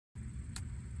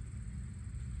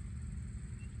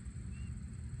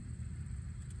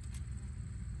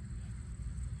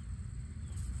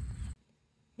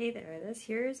Hey there, this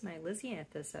here is my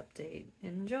Lisianthus update.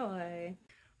 Enjoy!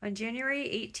 On January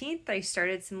 18th, I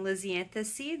started some Lisianthus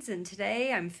seeds, and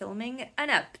today I'm filming an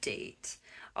update.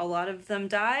 A lot of them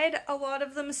died, a lot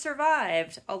of them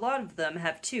survived, a lot of them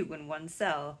have 2 in 1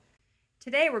 cell.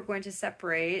 Today we're going to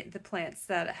separate the plants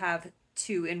that have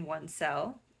 2 in 1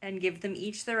 cell and give them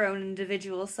each their own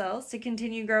individual cells to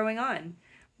continue growing on.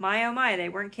 My oh my, they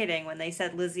weren't kidding when they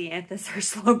said Lisianthus are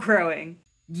slow growing.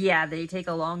 Yeah, they take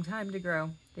a long time to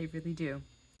grow. They really do.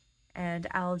 And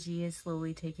algae is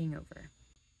slowly taking over.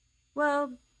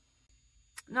 Well,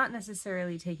 not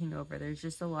necessarily taking over. There's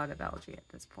just a lot of algae at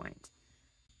this point.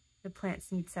 The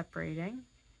plants need separating.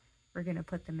 We're going to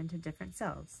put them into different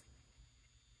cells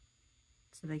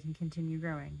so they can continue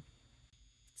growing.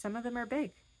 Some of them are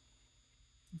big.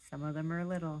 Some of them are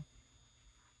little.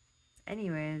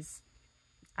 Anyways,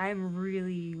 I'm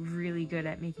really good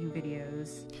at making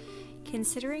videos.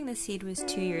 Considering the seed was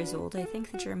 2 years old, I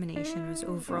think the germination was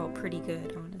overall pretty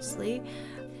good, honestly.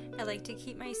 I like to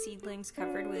keep my seedlings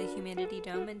covered with a humidity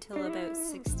dome until about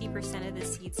 60% of the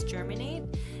seeds germinate,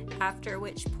 after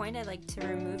which point I like to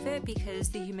remove it because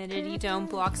the humidity dome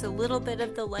blocks a little bit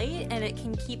of the light and it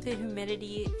can keep the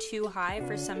humidity too high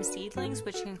for some seedlings,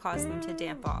 which can cause them to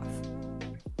damp off.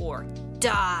 Or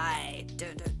die!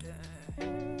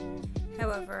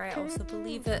 However, I also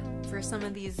believe that for some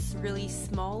of these really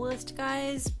smallest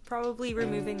guys, probably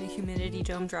removing the humidity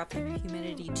dome dropped the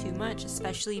humidity too much,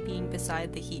 especially being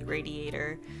beside the heat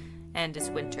radiator, and it's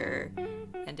winter,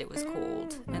 and it was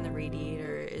cold, and the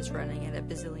radiator is running at a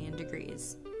bazillion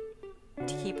degrees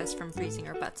to keep us from freezing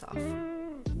our butts off.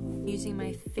 Using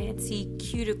my fancy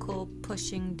cuticle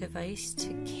pushing device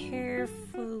to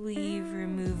carefully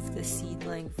remove the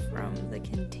seedling from the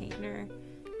container,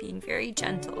 being very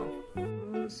gentle.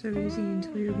 So easy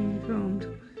until you're being filmed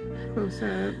close up,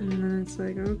 and then it's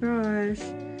like, oh gosh,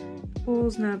 the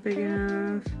hole's not big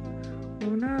enough.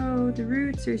 Oh no, the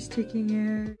roots are sticking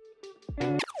in.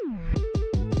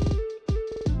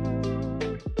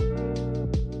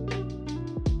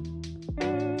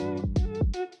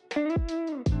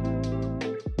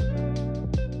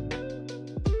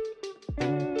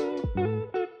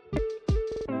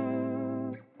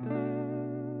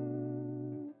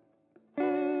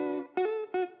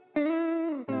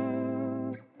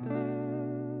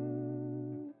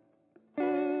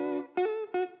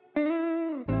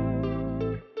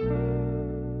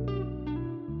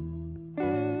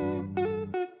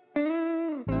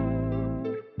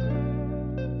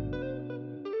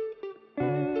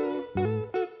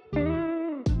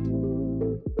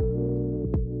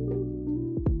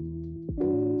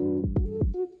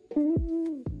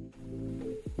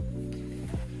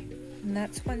 And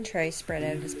that's one tray spread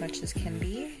out as much as can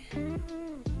be.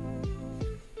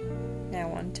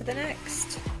 Now on to the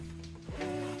next.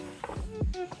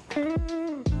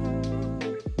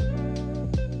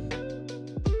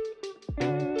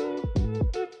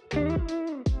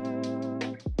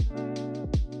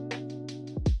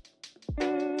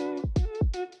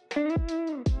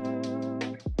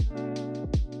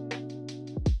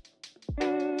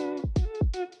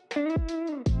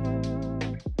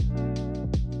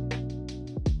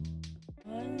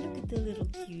 The little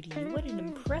cutie. What an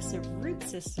impressive root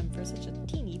system for such a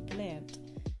teeny plant.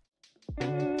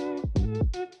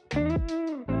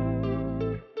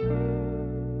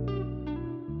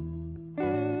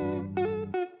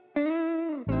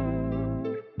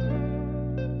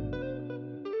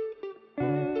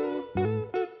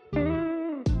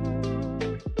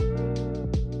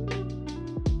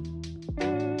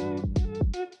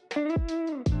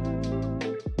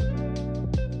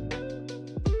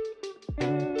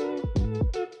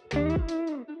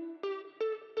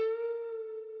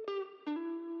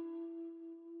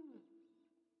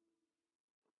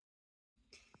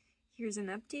 Here's an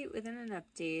update within an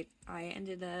update. I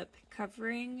ended up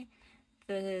covering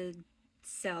the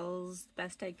cells the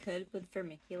best I could with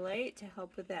vermiculite to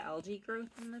help with the algae growth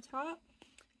on the top.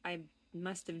 I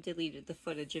must have deleted the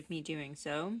footage of me doing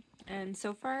so, and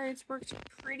so far it's worked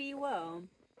pretty well.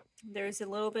 There's a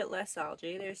little bit less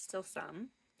algae, there's still some,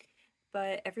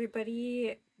 but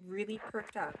everybody really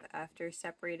perked up after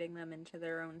separating them into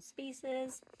their own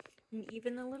spaces. And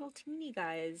even the little teeny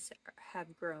guys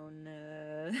have grown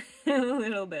a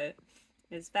little bit.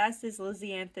 As fast as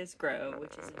Lisianthus grow,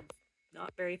 which is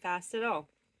not very fast at all.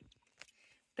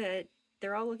 But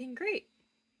they're all looking great.